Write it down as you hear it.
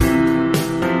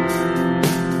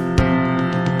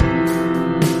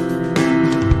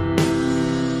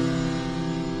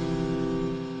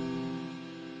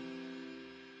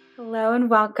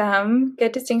welcome.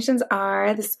 Good distinctions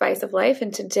are the spice of life,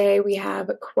 and today we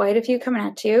have quite a few coming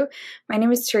at you. My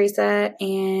name is Teresa,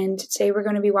 and today we're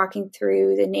going to be walking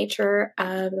through the nature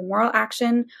of the moral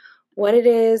action, what it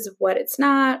is, what it's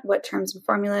not, what terms and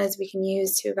formulas we can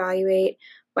use to evaluate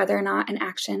whether or not an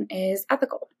action is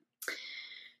ethical.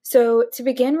 So to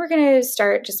begin, we're going to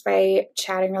start just by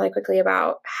chatting really quickly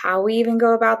about how we even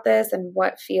go about this and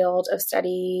what field of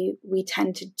study we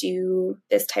tend to do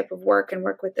this type of work and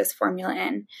work with this formula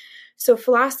in. So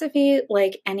philosophy,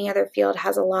 like any other field,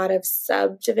 has a lot of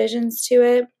subdivisions to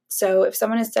it. So if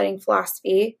someone is studying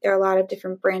philosophy, there are a lot of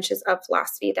different branches of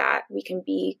philosophy that we can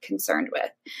be concerned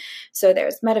with. So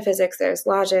there's metaphysics, there's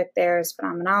logic, there's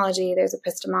phenomenology, there's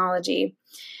epistemology.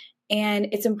 And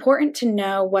it's important to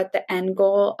know what the end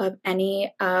goal of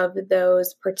any of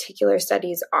those particular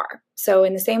studies are. So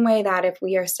in the same way that if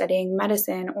we are studying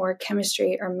medicine or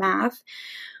chemistry or math,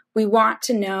 we want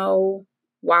to know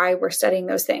why we're studying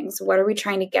those things. What are we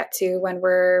trying to get to when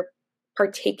we're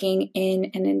partaking in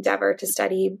an endeavor to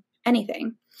study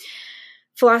anything?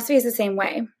 Philosophy is the same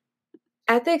way.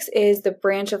 Ethics is the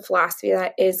branch of philosophy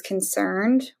that is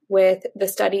concerned with the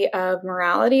study of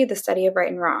morality, the study of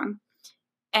right and wrong.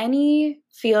 Any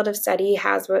field of study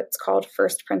has what's called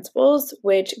first principles,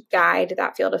 which guide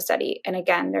that field of study. And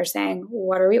again, they're saying,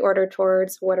 what are we ordered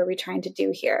towards? What are we trying to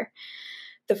do here?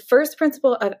 The first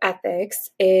principle of ethics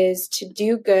is to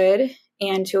do good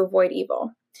and to avoid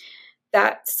evil.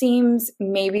 That seems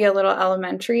maybe a little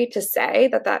elementary to say,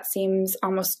 that seems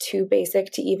almost too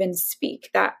basic to even speak.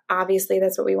 That obviously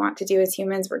that's what we want to do as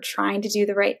humans. We're trying to do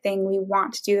the right thing. We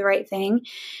want to do the right thing.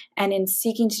 And in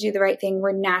seeking to do the right thing,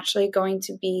 we're naturally going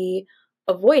to be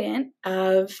avoidant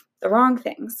of the wrong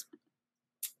things.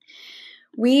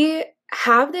 We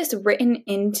have this written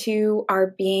into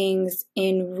our beings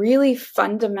in really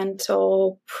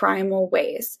fundamental, primal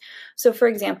ways. So for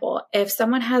example, if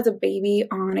someone has a baby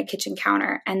on a kitchen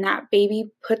counter and that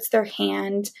baby puts their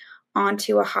hand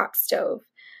onto a hot stove,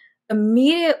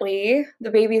 immediately the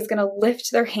baby is going to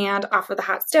lift their hand off of the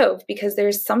hot stove because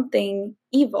there's something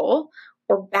evil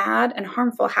or bad and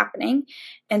harmful happening.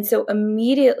 And so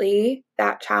immediately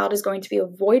that child is going to be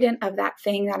avoidant of that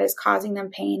thing that is causing them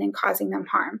pain and causing them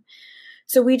harm.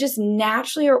 So we just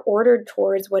naturally are ordered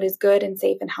towards what is good and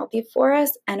safe and healthy for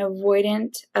us and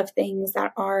avoidant of things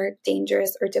that are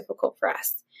dangerous or difficult for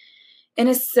us. In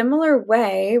a similar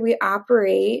way, we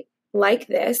operate like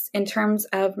this in terms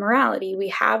of morality. We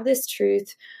have this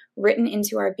truth written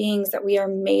into our beings that we are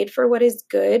made for what is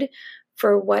good,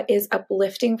 for what is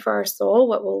uplifting for our soul,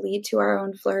 what will lead to our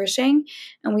own flourishing.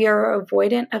 And we are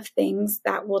avoidant of things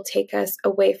that will take us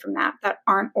away from that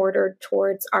aren't ordered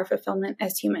towards our fulfillment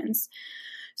as humans.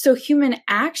 So human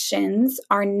actions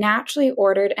are naturally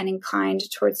ordered and inclined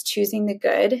towards choosing the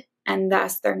good, and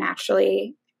thus they're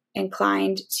naturally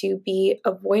inclined to be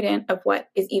avoidant of what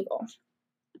is evil.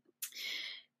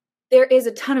 There is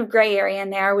a ton of gray area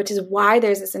in there, which is why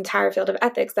there's this entire field of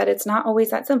ethics, that it's not always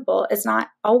that simple. It's not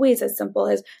always as simple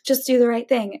as just do the right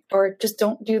thing or just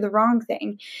don't do the wrong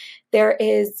thing. There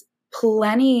is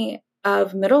plenty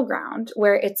of middle ground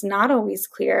where it's not always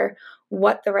clear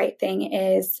what the right thing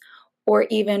is or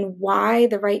even why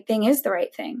the right thing is the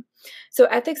right thing. So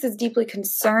ethics is deeply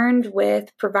concerned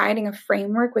with providing a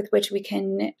framework with which we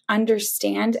can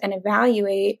understand and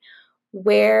evaluate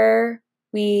where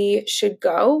we should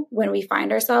go when we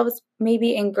find ourselves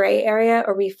maybe in gray area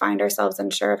or we find ourselves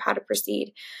unsure of how to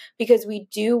proceed, because we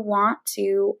do want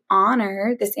to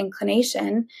honor this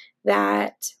inclination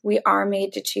that we are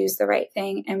made to choose the right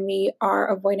thing and we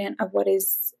are avoidant of what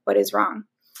is wrong.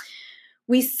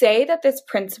 We say that this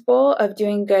principle of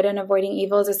doing good and avoiding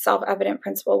evil is a self-evident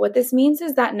principle. What this means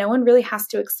is that no one really has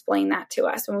to explain that to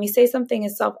us. When we say something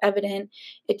is self-evident,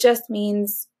 it just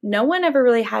means no one ever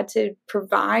really had to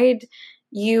provide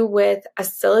you with a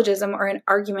syllogism or an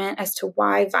argument as to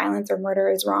why violence or murder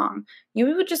is wrong. You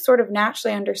would just sort of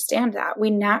naturally understand that. We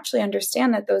naturally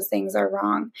understand that those things are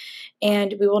wrong,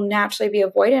 and we will naturally be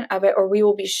avoidant of it, or we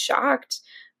will be shocked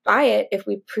by it if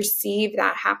we perceive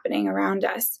that happening around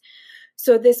us.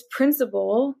 So this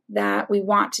principle that we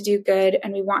want to do good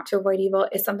and we want to avoid evil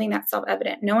is something that's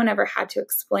self-evident. No one ever had to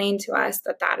explain to us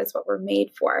that is what we're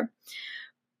made for.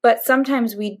 But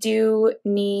sometimes we do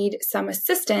need some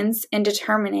assistance in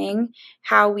determining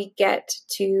how we get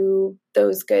to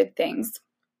those good things.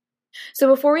 So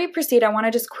before we proceed, I want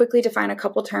to just quickly define a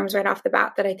couple terms right off the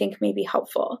bat that I think may be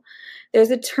helpful. There's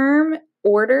a term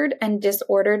ordered and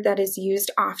disordered that is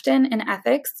used often in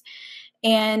ethics.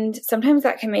 And sometimes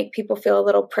that can make people feel a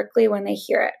little prickly when they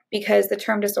hear it, because the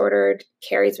term disordered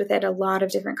carries with it a lot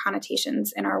of different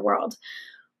connotations in our world.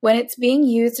 When it's being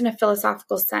used in a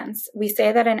philosophical sense, we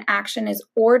say that an action is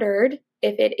ordered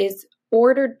if it is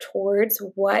ordered towards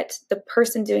what the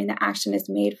person doing the action is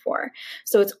made for.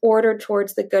 So it's ordered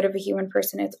towards the good of a human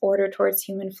person. It's ordered towards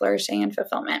human flourishing and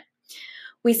fulfillment.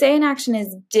 We say an action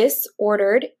is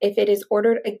disordered if it is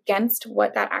ordered against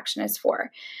what that action is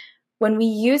for. When we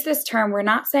use this term, we're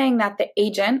not saying that the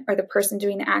agent or the person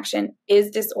doing the action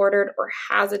is disordered or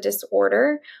has a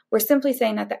disorder. We're simply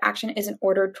saying that the action isn't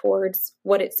ordered towards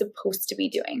what it's supposed to be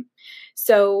doing.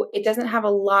 So it doesn't have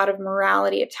a lot of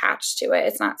morality attached to it.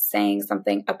 It's not saying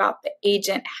something about the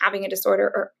agent having a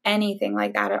disorder or anything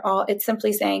like that at all. It's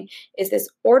simply saying, is this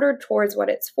ordered towards what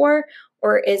it's for,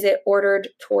 or is it ordered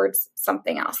towards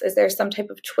something else? Is there some type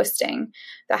of twisting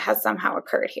that has somehow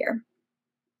occurred here?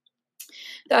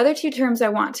 The other two terms I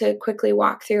want to quickly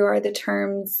walk through are the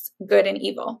terms good and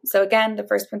evil. So again, the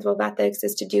first principle of ethics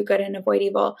is to do good and avoid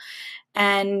evil.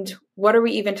 And what are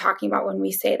we even talking about when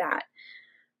we say that?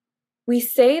 We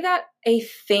say that a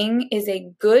thing is a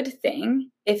good thing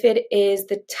if it is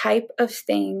the type of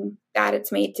thing that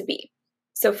it's made to be.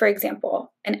 So for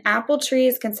example, an apple tree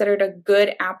is considered a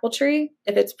good apple tree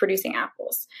if it's producing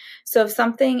apples. So if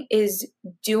something is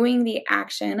doing the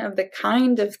action of the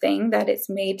kind of thing that it's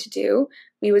made to do,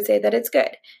 we would say that it's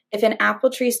good. If an apple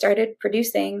tree started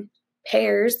producing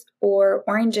pears or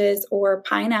oranges or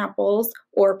pineapples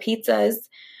or pizzas,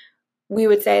 we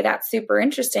would say that's super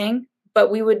interesting,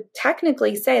 but we would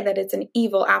technically say that it's an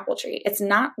evil apple tree. It's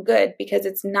not good because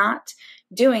it's not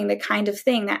doing the kind of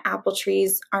thing that apple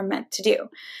trees are meant to do.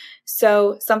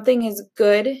 So something is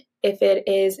good if it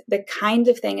is the kind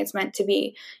of thing it's meant to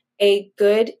be. A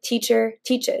good teacher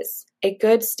teaches. A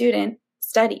good student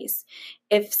studies.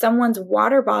 If someone's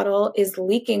water bottle is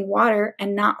leaking water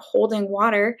and not holding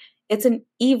water, it's an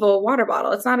evil water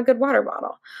bottle. It's not a good water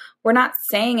bottle. We're not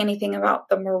saying anything about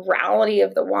the morality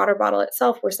of the water bottle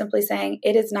itself. We're simply saying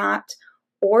it is not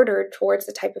ordered towards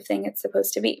the type of thing it's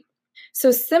supposed to be.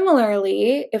 So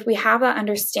similarly, if we have that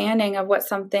understanding of what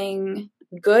something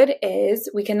good is,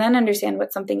 we can then understand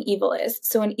what something evil is.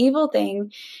 So an evil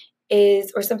thing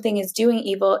is, or something is doing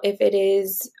evil if it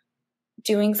is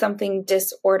doing something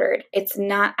disordered. It's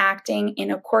not acting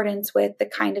in accordance with the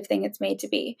kind of thing it's made to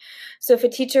be. So if a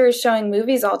teacher is showing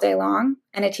movies all day long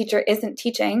and a teacher isn't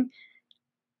teaching,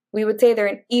 we would say they're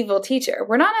an evil teacher.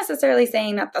 We're not necessarily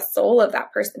saying that the soul of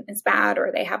that person is bad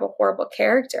or they have a horrible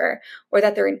character or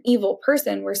that they're an evil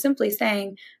person. We're simply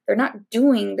saying they're not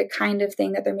doing the kind of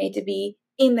thing that they're made to be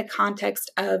in the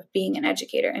context of being an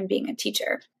educator and being a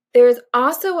teacher. There's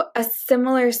also a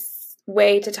similar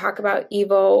way to talk about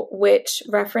evil, which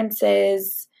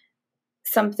references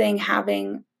something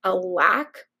having a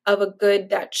lack of a good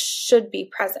that should be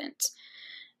present,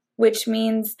 which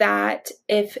means that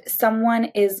if someone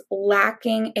is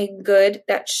lacking a good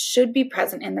that should be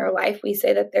present in their life, we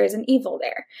say that there's an evil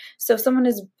there. So if someone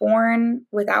is born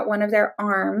without one of their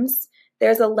arms,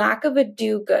 there's a lack of a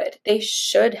do good. They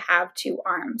should have two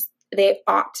arms. They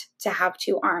ought to have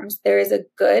two arms. There is a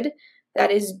good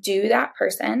that is due that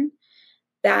person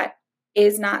that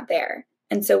is not there.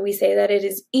 And so we say that it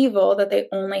is evil that they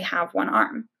only have one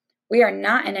arm. We are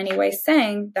not in any way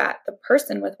saying that the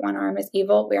person with one arm is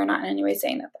evil. We are not in any way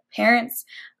saying that the parents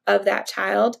of that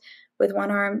child with one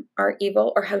arm are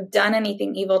evil or have done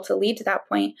anything evil to lead to that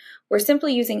point. We're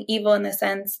simply using evil in the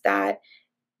sense that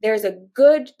there's a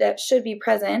good that should be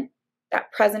present,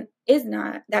 that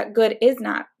good is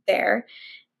not there.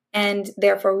 And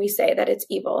therefore we say that it's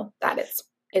evil, that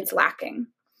it's lacking.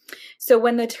 So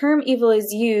when the term evil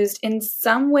is used, in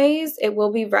some ways it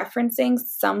will be referencing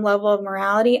some level of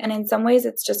morality, and in some ways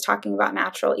it's just talking about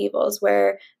natural evils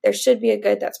where there should be a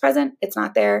good that's present, it's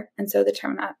not there, and so the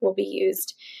term that will be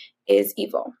used is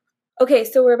evil. Okay,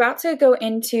 so we're about to go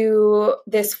into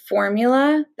this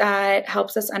formula that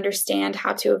helps us understand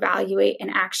how to evaluate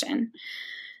an action.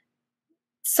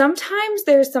 Sometimes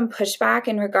there's some pushback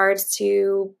in regards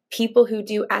to people who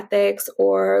do ethics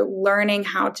or learning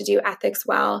how to do ethics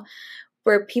well,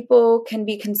 where people can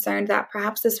be concerned that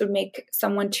perhaps this would make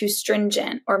someone too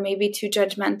stringent or maybe too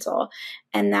judgmental,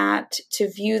 and that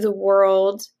to view the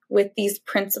world with these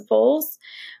principles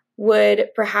would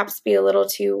perhaps be a little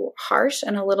too harsh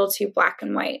and a little too black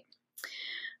and white.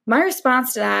 My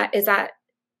response to that is that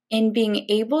in being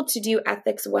able to do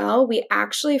ethics well, we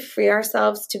actually free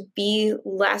ourselves to be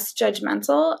less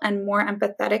judgmental and more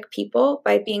empathetic people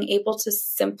by being able to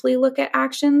simply look at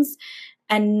actions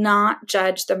and not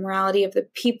judge the morality of the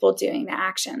people doing the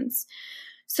actions.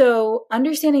 So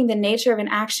understanding the nature of an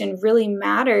action really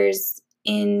matters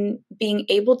in being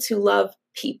able to love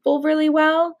people really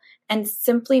well and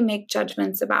simply make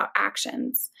judgments about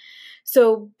actions.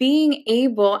 So being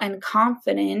able and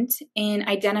confident in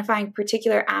identifying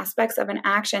particular aspects of an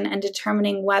action and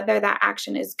determining whether that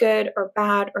action is good or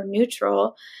bad or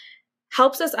neutral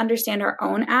helps us understand our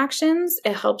own actions.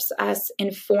 It helps us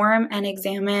inform and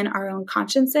examine our own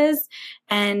consciences,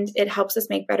 and it helps us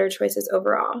make better choices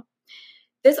overall.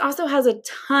 This also has a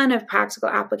ton of practical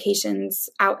applications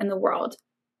out in the world.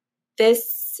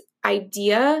 This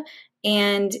idea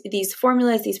and these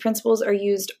formulas, these principles are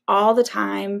used all the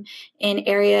time in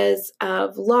areas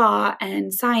of law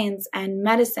and science and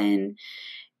medicine.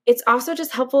 It's also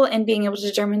just helpful in being able to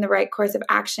determine the right course of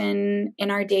action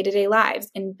in our day-to-day lives,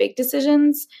 in big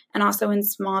decisions and also in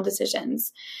small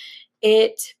decisions.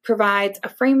 It provides a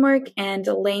framework and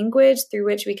a language through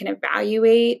which we can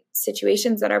evaluate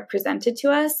situations that are presented to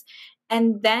us.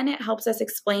 And then it helps us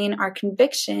explain our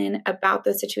conviction about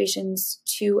those situations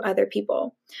to other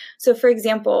people. So, for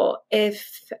example,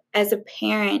 if as a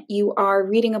parent you are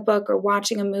reading a book or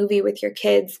watching a movie with your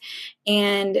kids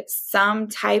and some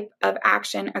type of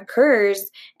action occurs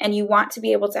and you want to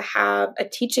be able to have a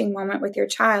teaching moment with your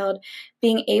child,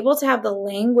 being able to have the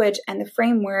language and the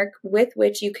framework with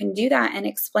which you can do that and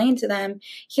explain to them,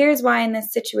 here's why in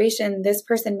this situation this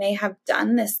person may have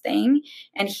done this thing,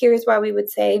 and here's why we would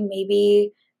say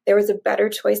maybe there was a better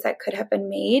choice that could have been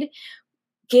made,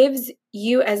 gives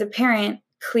you as a parent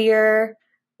clear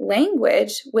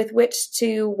language with which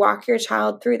to walk your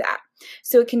child through that.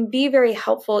 So it can be very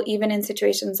helpful even in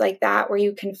situations like that where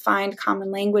you can find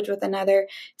common language with another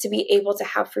to be able to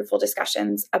have fruitful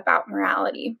discussions about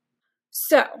morality.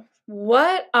 So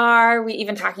what are we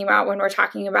even talking about when we're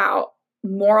talking about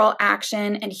moral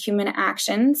action and human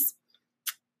actions?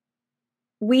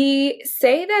 We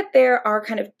say that there are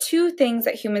kind of two things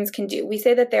that humans can do. We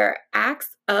say that there are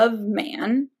acts of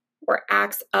man or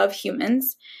acts of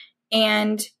humans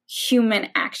and human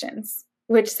actions,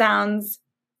 which sounds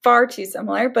far too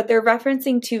similar, but they're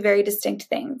referencing two very distinct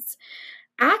things.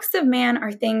 Acts of man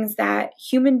are things that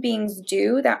human beings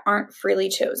do that aren't freely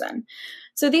chosen.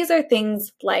 So these are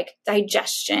things like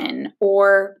digestion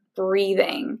or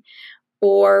breathing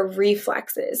or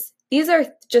reflexes. These are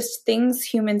just things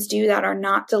humans do that are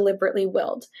not deliberately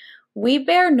willed. We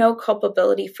bear no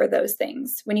culpability for those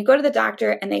things. When you go to the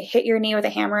doctor and they hit your knee with a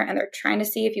hammer and they're trying to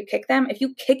see if you kick them, if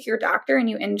you kick your doctor and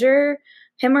you injure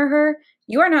him or her,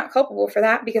 you are not culpable for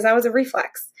that because that was a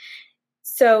reflex.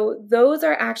 So those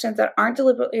are actions that aren't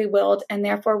deliberately willed, and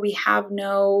therefore we have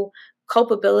no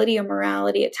culpability or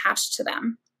morality attached to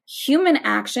them. Human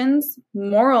actions,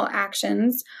 moral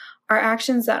actions, are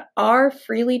actions that are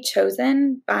freely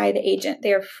chosen by the agent.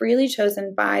 They are freely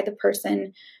chosen by the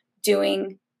person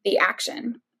doing the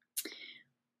action.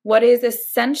 What is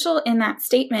essential in that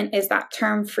statement is that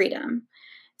term freedom.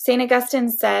 St.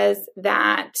 Augustine says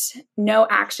that no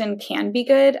action can be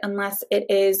good unless it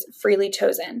is freely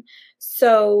chosen.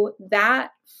 So that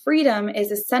freedom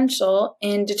is essential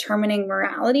in determining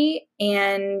morality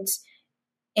and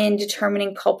in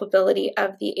determining culpability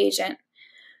of the agent.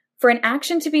 For an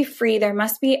action to be free, there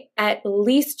must be at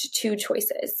least two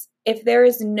choices. If there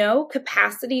is no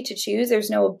capacity to choose, there's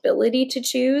no ability to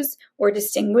choose or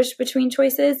distinguish between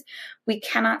choices, we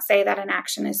cannot say that an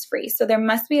action is free. So there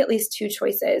must be at least two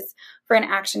choices for an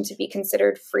action to be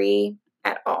considered free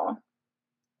at all.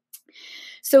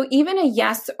 So even a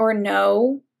yes or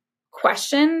no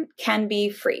question can be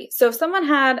free. So if someone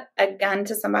had a gun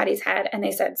to somebody's head and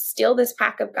they said, steal this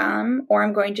pack of gum or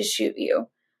I'm going to shoot you,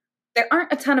 there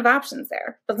aren't a ton of options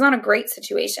there. It's not a great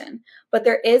situation, but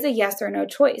there is a yes or no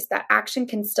choice. That action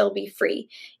can still be free,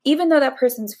 even though that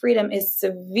person's freedom is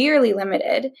severely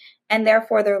limited, and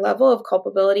therefore their level of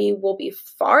culpability will be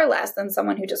far less than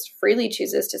someone who just freely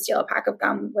chooses to steal a pack of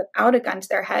gum without a gun to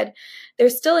their head.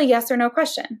 There's still a yes or no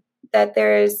question, that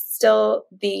there is still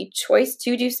the choice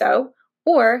to do so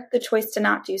or the choice to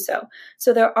not do so.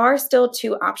 So there are still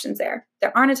two options there.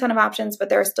 There aren't a ton of options, but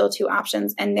there are still two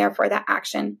options, and therefore that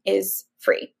action is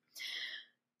free.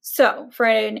 So for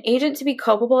an agent to be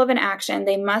culpable of an action,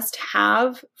 they must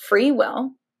have free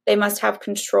will, they must have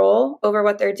control over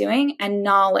what they're doing, and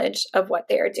knowledge of what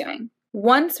they are doing.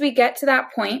 Once we get to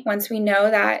that point, once we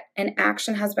know that an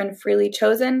action has been freely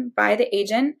chosen by the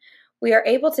agent, we are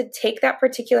able to take that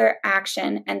particular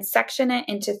action and section it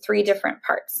into three different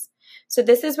parts. So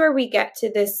this is where we get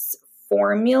to this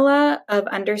formula of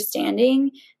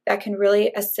understanding that can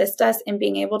really assist us in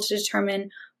being able to determine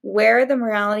where the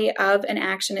morality of an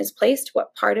action is placed,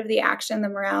 what part of the action the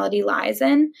morality lies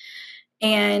in,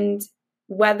 and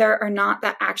whether or not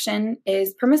that action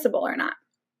is permissible or not.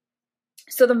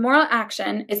 So the moral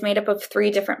action is made up of three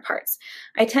different parts.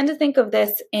 I tend to think of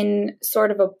this in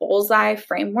sort of a bullseye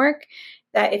framework,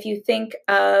 that if you think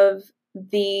of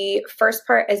the first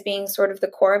part as being sort of the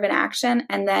core of an action,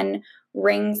 and then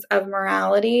rings of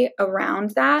morality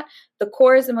around that. The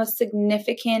core is the most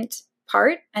significant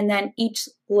part, and then each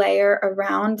layer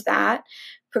around that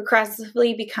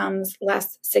progressively becomes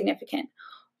less significant.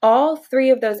 All three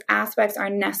of those aspects are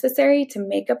necessary to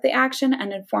make up the action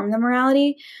and inform the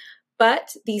morality,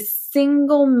 but the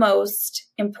single most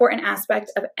important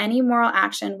aspect of any moral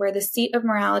action where the seat of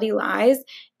morality lies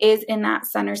is in that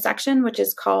center section, which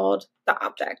is called the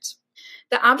object.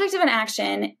 The object of an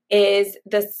action is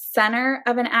the center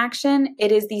of an action.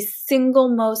 It is the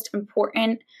single most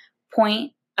important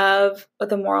point of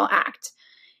the moral act.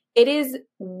 It is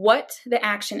what the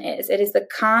action is. It is the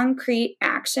concrete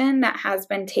action that has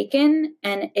been taken,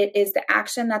 and it is the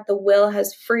action that the will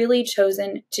has freely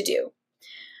chosen to do.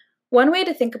 One way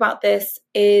to think about this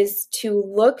is to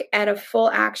look at a full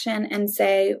action and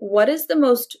say, what is the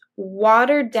most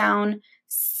watered down,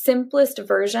 simplest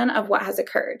version of what has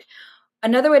occurred?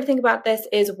 Another way to think about this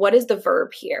is, what is the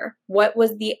verb here? What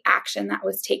was the action that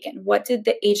was taken? What did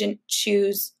the agent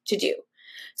choose to do?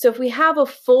 So if we have a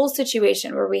full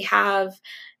situation where we have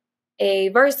a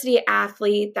varsity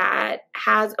athlete that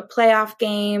has a playoff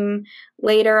game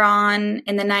later on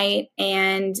in the night,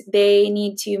 and they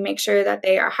need to make sure that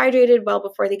they are hydrated well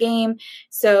before the game.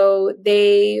 So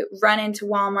they run into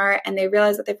Walmart and they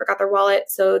realize that they forgot their wallet.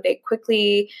 So they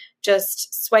quickly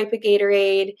just swipe a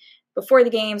Gatorade before the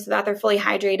game so that they're fully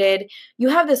hydrated. You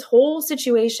have this whole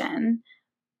situation,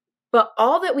 but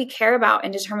all that we care about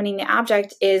in determining the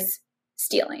object is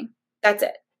stealing. That's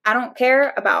it. I don't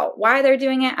care about why they're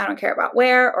doing it. I don't care about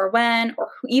where or when or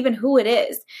even who it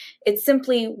is. It's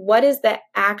simply, what is the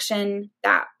action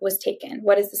that was taken?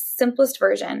 What is the simplest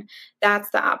version? That's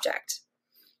the object.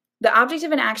 The object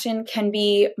of an action can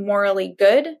be morally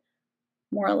good,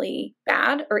 morally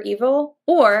bad or evil,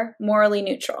 or morally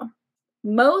neutral.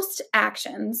 Most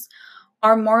actions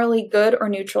are morally good or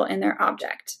neutral in their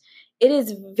object. It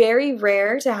is very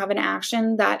rare to have an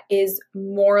action that is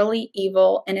morally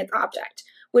evil in its object,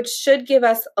 which should give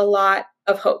us a lot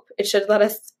of hope. It should let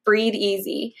us breathe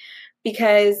easy,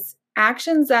 because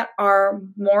actions that are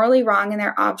morally wrong in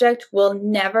their object will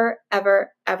never,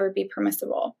 ever, ever be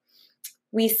permissible.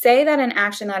 We say that an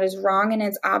action that is wrong in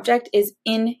its object is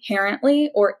inherently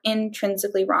or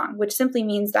intrinsically wrong, which simply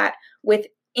means that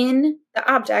within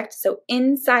the object, so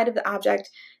inside of the object,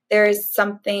 there is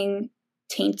something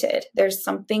tainted. There's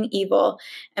something evil.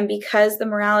 And because the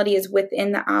morality is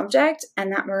within the object and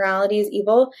that morality is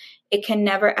evil, it can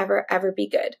never, ever, ever be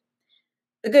good.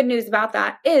 The good news about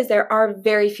that is there are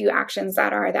very few actions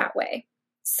that are that way.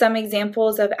 Some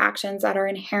examples of actions that are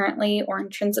inherently or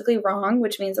intrinsically wrong,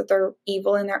 which means that they're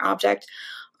evil in their object,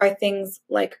 are things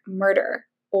like murder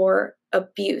or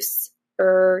abuse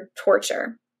or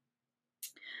torture.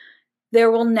 There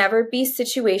will never be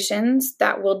situations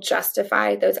that will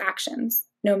justify those actions,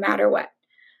 no matter what.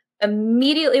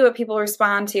 Immediately what people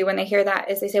respond to when they hear that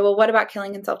is they say, well, what about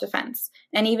killing in self-defense?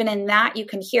 And even in that, you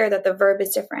can hear that the verb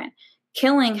is different.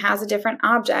 Killing has a different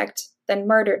object than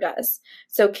murder does.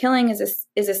 So killing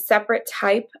is a separate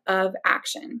type of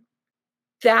action.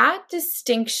 That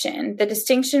distinction, the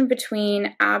distinction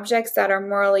between objects that are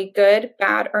morally good,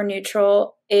 bad, or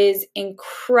neutral, is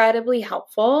incredibly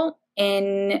helpful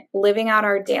in living out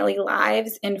our daily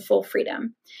lives in full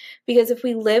freedom. Because if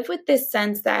we live with this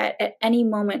sense that at any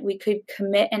moment we could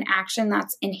commit an action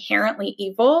that's inherently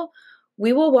evil,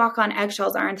 we will walk on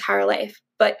eggshells our entire life.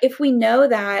 But if we know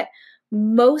that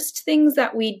most things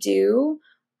that we do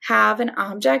have an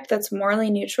object that's morally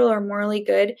neutral or morally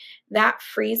good, that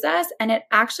frees us, and it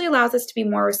actually allows us to be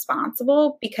more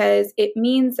responsible, because it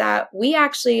means that we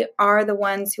actually are the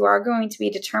ones who are going to be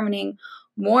determining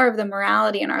more of the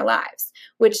morality in our lives,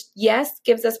 which, yes,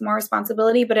 gives us more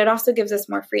responsibility, but it also gives us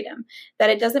more freedom. That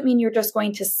it doesn't mean you're just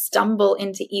going to stumble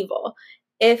into evil.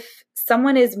 If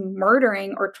someone is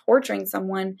murdering or torturing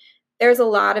someone, there's a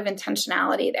lot of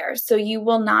intentionality there. So you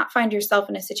will not find yourself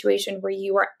in a situation where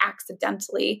you are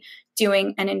accidentally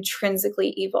doing an intrinsically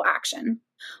evil action.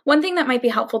 One thing that might be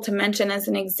helpful to mention as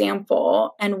an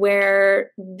example, and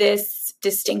where this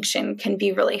distinction can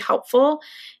be really helpful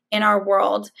in our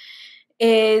world,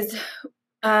 is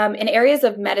in areas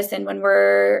of medicine, when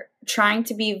we're trying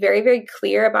to be very, very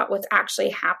clear about what's actually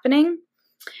happening.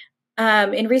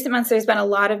 In recent months, there's been a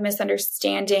lot of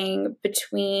misunderstanding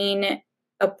between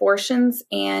abortions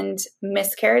and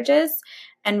miscarriages,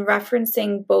 and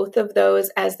referencing both of those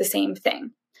as the same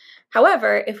thing.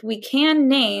 However, if we can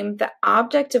name the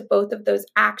object of both of those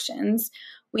actions,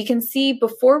 we can see,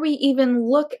 before we even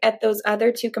look at those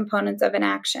other two components of an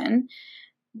action,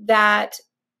 that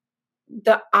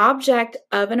the object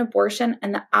of an abortion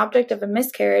and the object of a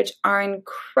miscarriage are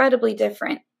incredibly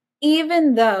different,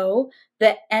 even though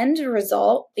the end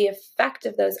result, the effect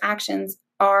of those actions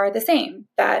are the same,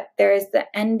 that there is the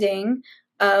ending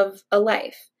of a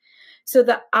life. So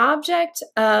the object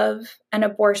of an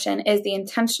abortion is the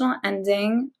intentional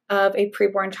ending of a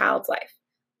preborn child's life.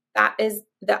 That is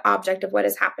the object of what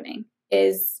is happening,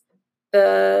 is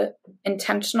the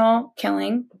intentional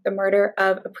killing, the murder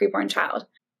of a preborn child.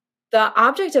 The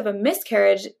object of a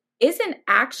miscarriage isn't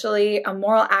actually a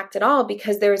moral act at all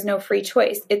because there is no free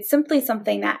choice. It's simply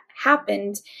something that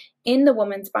happened in the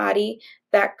woman's body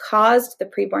that caused the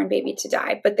preborn baby to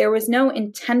die, but there was no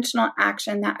intentional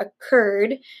action that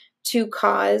occurred to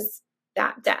cause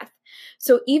that death.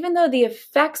 So even though the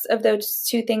effects of those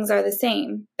two things are the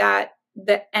same, that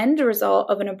the end result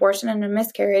of an abortion and a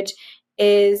miscarriage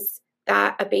is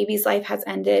that a baby's life has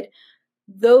ended,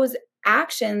 those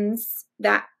actions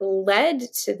that led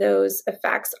to those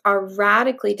effects are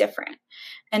radically different.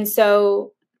 And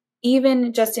so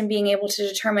even just in being able to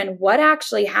determine what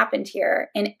actually happened here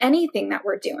in anything that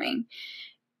we're doing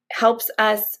helps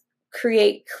us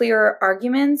create clearer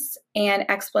arguments and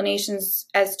explanations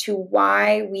as to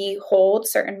why we hold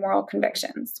certain moral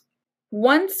convictions.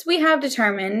 Once we have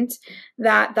determined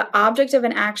that the object of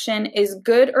an action is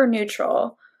good or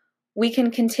neutral, we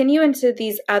can continue into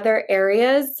these other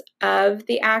areas of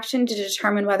the action to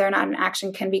determine whether or not an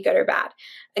action can be good or bad.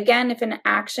 Again, if an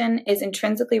action is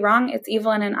intrinsically wrong, it's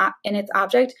evil in its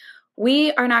object,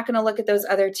 we are not going to look at those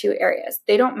other two areas.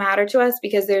 They don't matter to us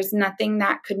because there's nothing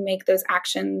that could make those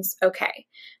actions okay.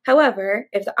 However,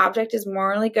 if the object is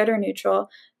morally good or neutral,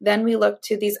 then we look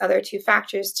to these other two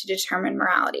factors to determine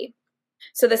morality.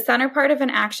 So the center part of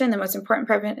an action, the most important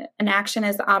part of an action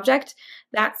is the object.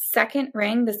 That second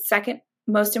ring, the second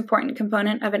most important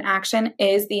component of an action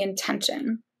is the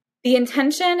intention. The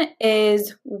intention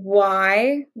is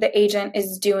why the agent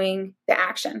is doing the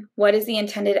action. What is the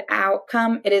intended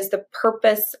outcome? It is the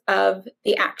purpose of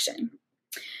the action.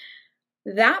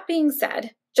 That being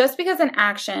said, just because an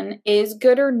action is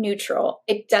good or neutral,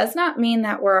 it does not mean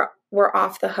that we're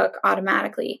off the hook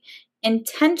automatically.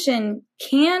 Intention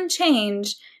can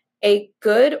change a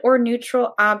good or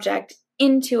neutral object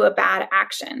into a bad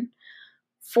action.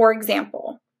 For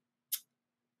example,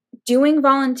 doing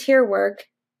volunteer work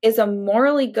is a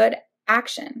morally good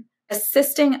action.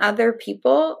 Assisting other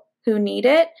people who need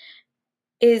it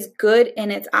is good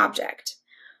in its object.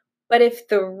 But if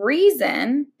the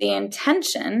reason, the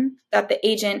intention that the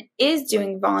agent is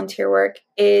doing volunteer work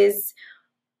is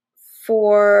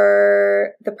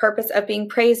for the purpose of being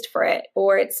praised for it,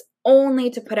 or it's only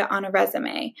to put it on a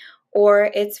resume, or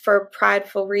it's for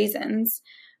prideful reasons,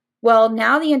 well,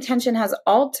 now the intention has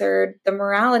altered the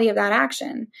morality of that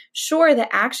action. Sure,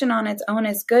 the action on its own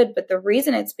is good, but the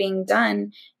reason it's being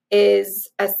done is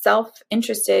a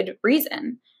self-interested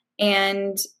reason.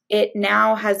 And it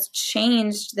now has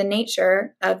changed the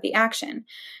nature of the action.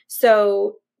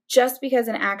 So just because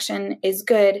an action is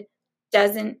good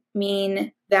doesn't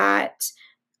mean that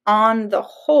on the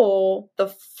whole, the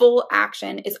full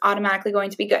action is automatically going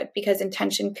to be good because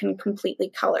intention can completely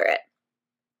color it.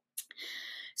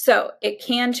 So it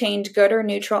can change good or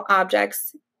neutral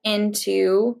objects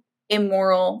into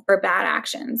immoral or bad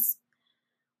actions.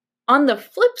 On the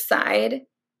flip side,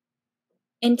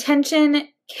 intention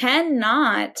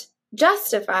cannot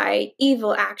justify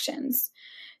evil actions.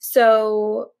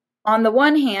 So on the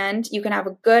one hand, you can have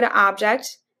a good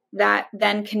object that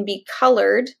then can be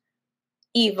colored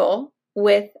evil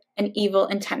with an evil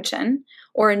intention,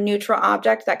 or a neutral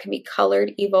object that can be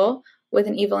colored evil with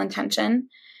an evil intention.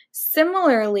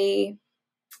 Similarly,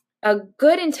 a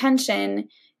good intention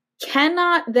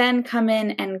cannot then come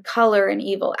in and color an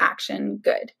evil action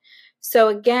good. So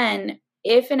again,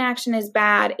 if an action is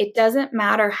bad, it doesn't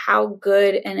matter how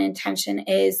good an intention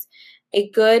is. A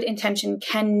good intention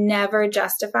can never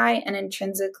justify an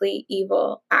intrinsically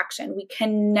evil action. We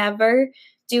can never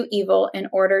do evil in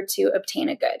order to obtain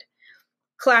a good.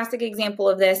 Classic example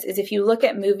of this is if you look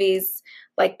at movies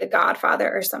like The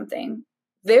Godfather or something,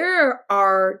 there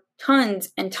are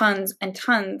tons and tons and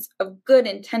tons of good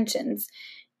intentions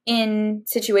in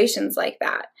situations like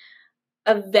that.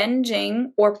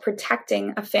 Avenging or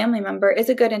protecting a family member is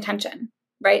a good intention,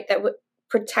 right?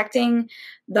 Protecting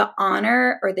the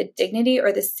honor or the dignity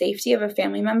or the safety of a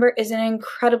family member is an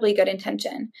incredibly good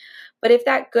intention. But if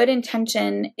that good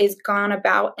intention is gone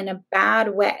about in a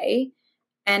bad way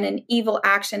and an evil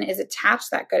action is attached to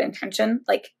that good intention,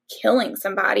 like killing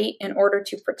somebody in order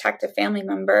to protect a family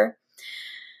member,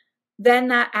 then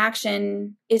that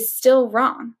action is still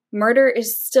wrong. Murder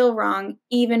is still wrong,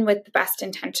 even with the best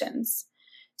intentions.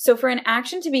 So for an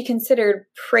action to be considered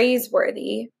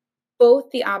praiseworthy, both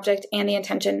the object and the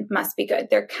intention must be good.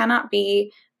 There cannot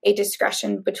be a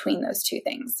discretion between those two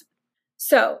things.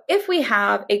 So if we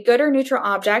have a good or neutral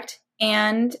object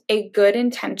and a good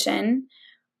intention,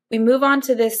 we move on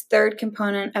to this third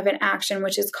component of an action,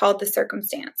 which is called the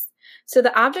circumstance. So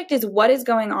the object is what is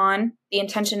going on. The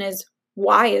intention is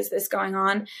why is this going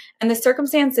on? And the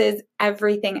circumstance is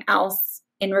everything else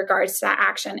in regards to that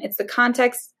action. It's the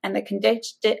context and the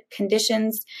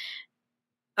conditions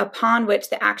upon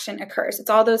which the action occurs. It's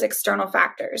all those external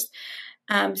factors.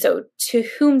 So to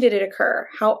whom did it occur?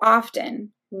 How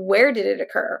often? Where did it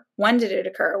occur? When did it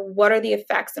occur? What are the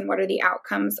effects and what are the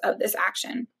outcomes of this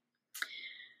action?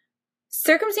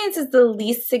 Circumstance is the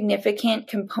least significant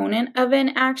component of an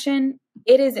action.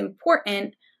 It is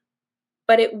important,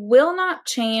 but it will not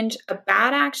change a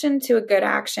bad action to a good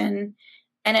action,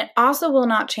 and it also will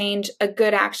not change a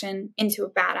good action into a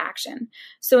bad action.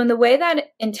 So in the way that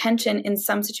intention in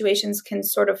some situations can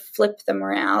sort of flip the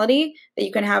morality, that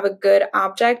you can have a good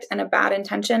object and a bad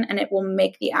intention and it will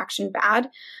make the action bad,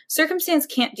 circumstance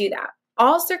can't do that.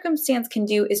 All circumstance can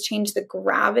do is change the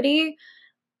gravity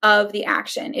of the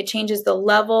action. It changes the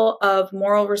level of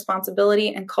moral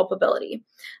responsibility and culpability.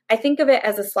 I think of it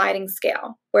as a sliding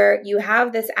scale where you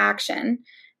have this action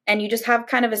and you just have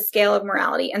kind of a scale of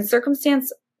morality, and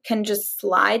circumstance can just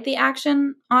slide the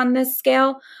action on this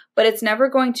scale, but it's never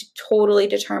going to totally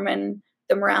determine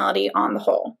the morality on the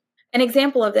whole. An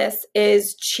example of this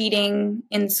is cheating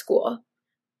in school.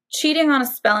 Cheating on a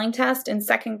spelling test in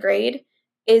second grade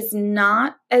is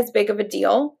not as big of a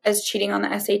deal as cheating on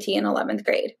the SAT in 11th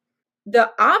grade. The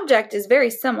object is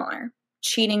very similar,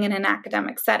 cheating in an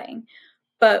academic setting,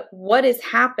 but what is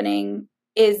happening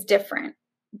is different.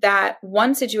 That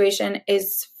one situation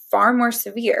is far more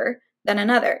severe than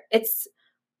another. It's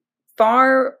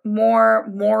far more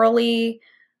morally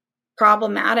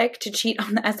problematic to cheat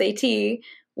on the SAT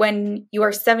when you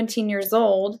are 17 years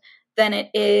old than it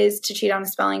is to cheat on a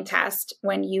spelling test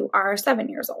when you are 7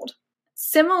 years old.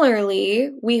 Similarly,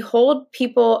 we hold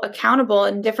people accountable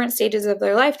in different stages of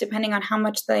their life depending on how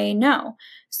much they know.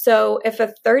 So if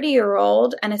a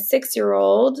 30-year-old and a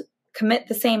 6-year-old commit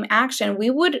the same action, we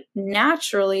would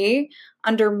naturally,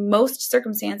 under most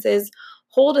circumstances,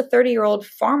 hold a 30-year-old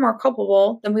far more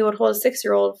culpable than we would hold a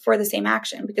 6-year-old for the same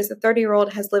action, because the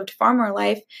 30-year-old has lived far more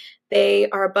life. They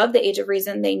are above the age of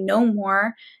reason. They know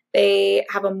more. They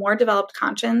have a more developed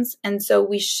conscience. And so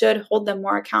we should hold them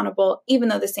more accountable, even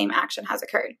though the same action has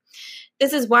occurred.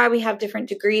 This is why we have different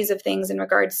degrees of things in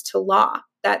regards to law,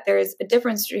 that there's a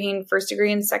difference between first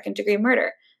degree and second degree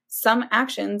murder. Some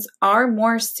actions are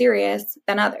more serious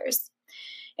than others.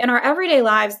 In our everyday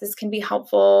lives, this can be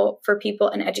helpful for people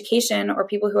in education or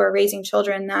people who are raising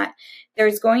children, that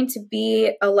there's going to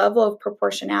be a level of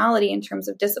proportionality in terms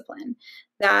of discipline.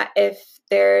 That if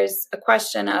there's a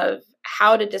question of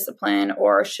how to discipline,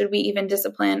 or should we even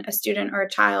discipline a student or a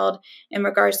child in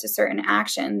regards to certain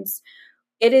actions,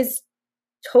 it is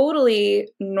totally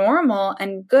normal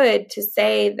and good to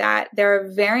say that there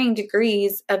are varying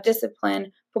degrees of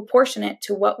discipline proportionate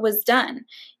to what was done,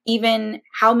 even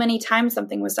how many times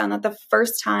something was done. That the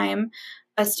first time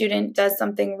a student does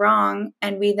something wrong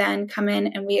and we then come in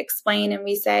and we explain and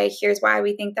we say, here's why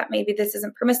we think that maybe this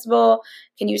isn't permissible.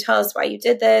 Can you tell us why you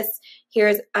did this?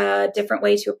 Here's a different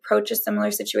way to approach a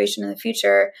similar situation in the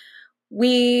future.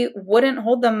 We wouldn't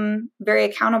hold them very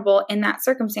accountable in that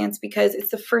circumstance because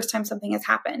it's the first time something has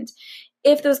happened.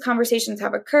 If those conversations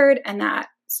have occurred and that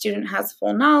student has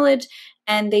full knowledge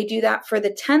and they do that for the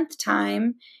 10th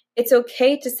time, it's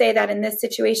okay to say that in this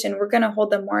situation, we're going to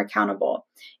hold them more accountable.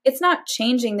 It's not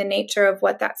changing the nature of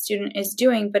what that student is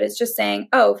doing, but it's just saying,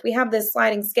 oh, if we have this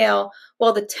sliding scale,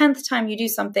 well, the 10th time you do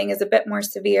something is a bit more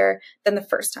severe than the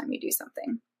first time you do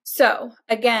something. So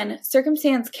again,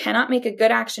 circumstance cannot make a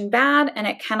good action bad, and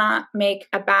it cannot make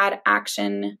a bad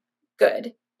action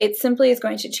good. It simply is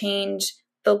going to change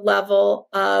the level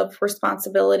of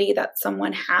responsibility that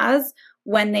someone has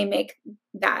when they make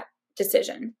that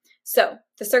decision. So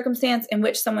the circumstance in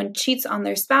which someone cheats on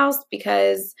their spouse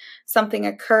because something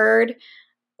occurred,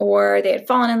 or they had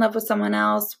fallen in love with someone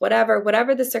else,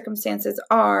 whatever the circumstances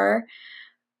are,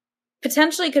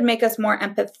 potentially could make us more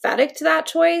empathetic to that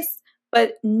choice.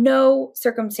 But no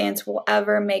circumstance will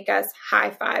ever make us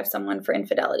high five someone for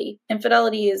infidelity.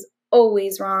 Infidelity is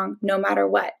always wrong, no matter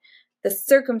what. The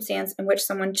circumstance in which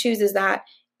someone chooses that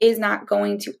is not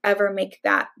going to ever make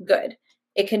that good.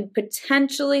 It can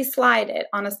potentially slide it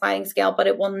on a sliding scale, but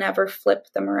it will never flip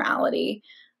the morality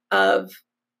of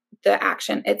the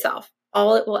action itself.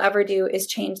 All it will ever do is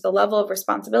change the level of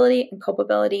responsibility and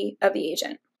culpability of the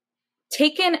agent.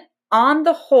 Taken on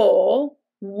the whole,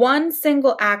 one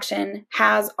single action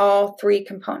has all three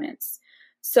components.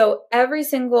 So every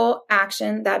single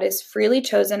action that is freely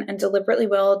chosen and deliberately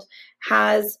willed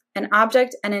has an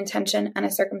object, an intention, and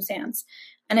a circumstance.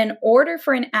 And in order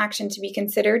for an action to be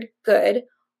considered good,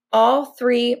 all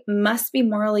three must be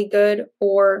morally good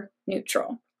or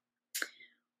neutral.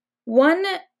 One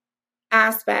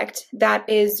aspect that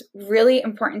is really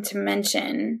important to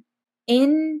mention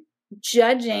in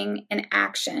judging an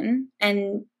action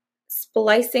and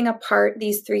splicing apart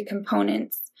these three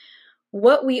components,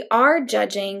 what we are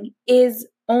judging is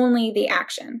only the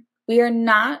action. We are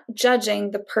not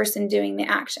judging the person doing the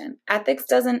action. Ethics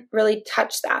doesn't really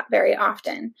touch that very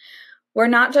often. We're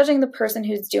not judging the person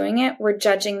who's doing it. We're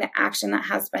judging the action that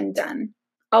has been done.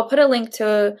 I'll put a link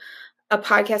to a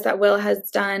podcast that Will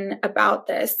has done about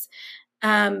this.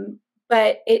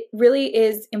 But it really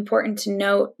is important to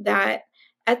note that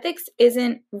ethics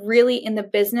isn't really in the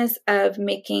business of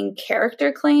making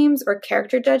character claims or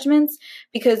character judgments,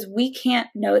 because we can't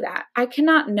know that. I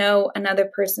cannot know another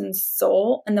person's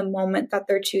soul in the moment that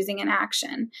they're choosing an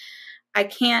action. I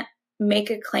can't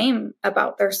make a claim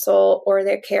about their soul or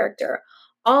their character.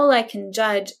 All I can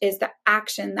judge is the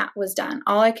action that was done.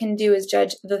 All I can do is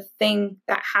judge the thing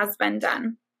that has been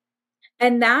done.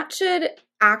 And that should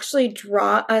actually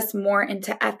draw us more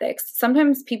into ethics.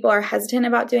 Sometimes people are hesitant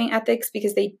about doing ethics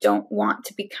because they don't want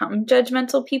to become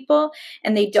judgmental people,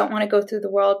 and they don't want to go through the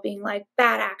world being like,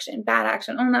 bad action.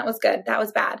 Oh, that was good. That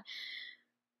was bad.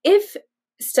 If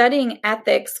studying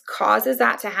ethics causes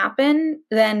that to happen,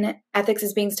 then ethics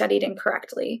is being studied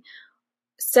incorrectly.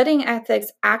 Studying ethics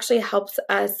actually helps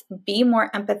us be more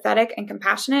empathetic and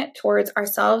compassionate towards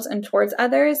ourselves and towards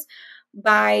others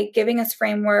by giving us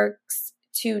frameworks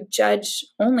to judge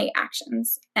only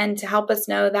actions and to help us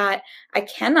know that I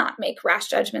cannot make rash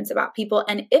judgments about people.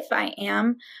 And if I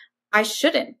am, I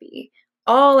shouldn't be.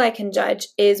 All I can judge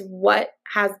is what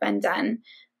has been done,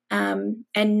 and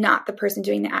not the person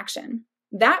doing the action.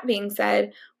 That being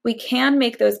said, we can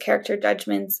make those character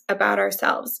judgments about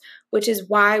ourselves, which is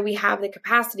why we have the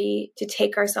capacity to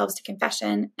take ourselves to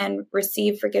confession and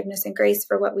receive forgiveness and grace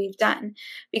for what we've done.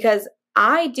 Because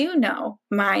I do know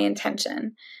my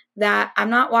intention, that I'm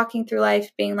not walking through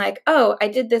life being like, oh, I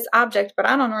did this object, but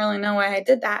I don't really know why I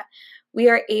did that. We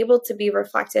are able to be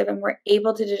reflective, and we're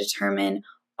able to determine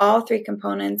all three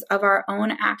components of our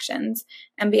own actions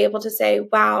and be able to say,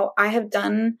 wow, I have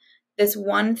done this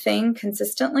one thing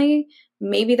consistently.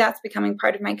 Maybe that's becoming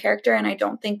part of my character, and I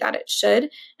don't think that it should.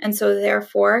 And so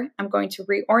therefore, I'm going to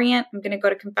reorient. I'm going to go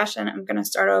to confession. I'm going to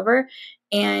start over,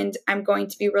 and I'm going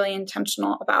to be really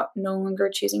intentional about no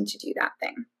longer choosing to do that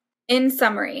thing. In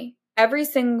summary, every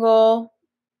single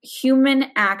human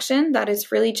action that is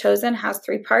freely chosen has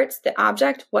three parts: the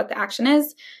object, what the action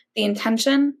is; the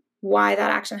intention, why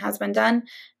that action has been done;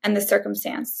 and the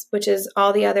circumstance, which is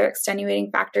all the other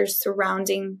extenuating factors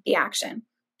surrounding the action.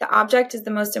 The object is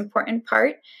the most important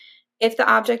part. If the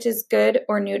object is good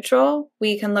or neutral,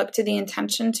 we can look to the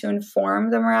intention to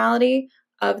inform the morality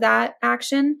of that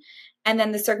action. And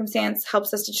then the circumstance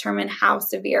helps us determine how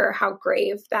severe, how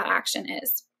grave that action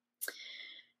is.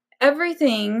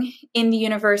 Everything in the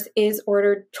universe is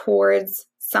ordered towards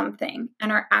something,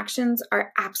 and our actions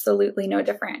are absolutely no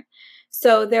different.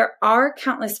 So there are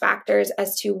countless factors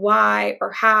as to why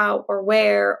or how or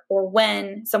where or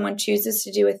when someone chooses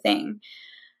to do a thing.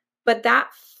 But that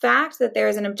fact that there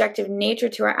is an objective nature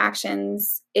to our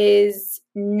actions is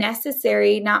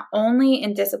necessary not only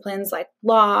in disciplines like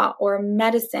law or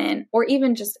medicine or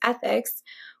even just ethics,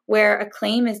 where a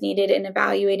claim is needed in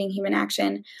evaluating human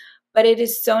action, but it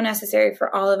is so necessary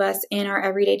for all of us in our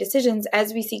everyday decisions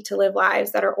as we seek to live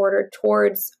lives that are ordered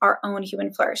towards our own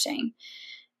human flourishing.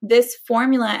 This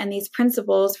formula and these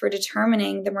principles for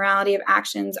determining the morality of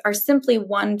actions are simply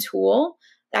one tool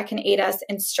that can aid us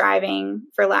in striving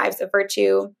for lives of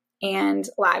virtue and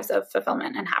lives of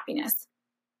fulfillment and happiness.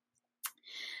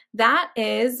 That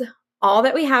is all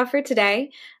that we have for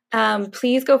today.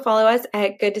 Please go follow us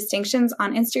at Good Distinctions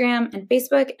on Instagram and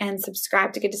Facebook, and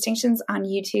subscribe to Good Distinctions on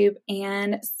YouTube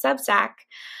and Substack.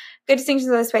 Good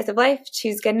Distinctions are the spice of life.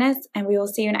 Choose goodness, and we will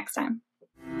see you next time.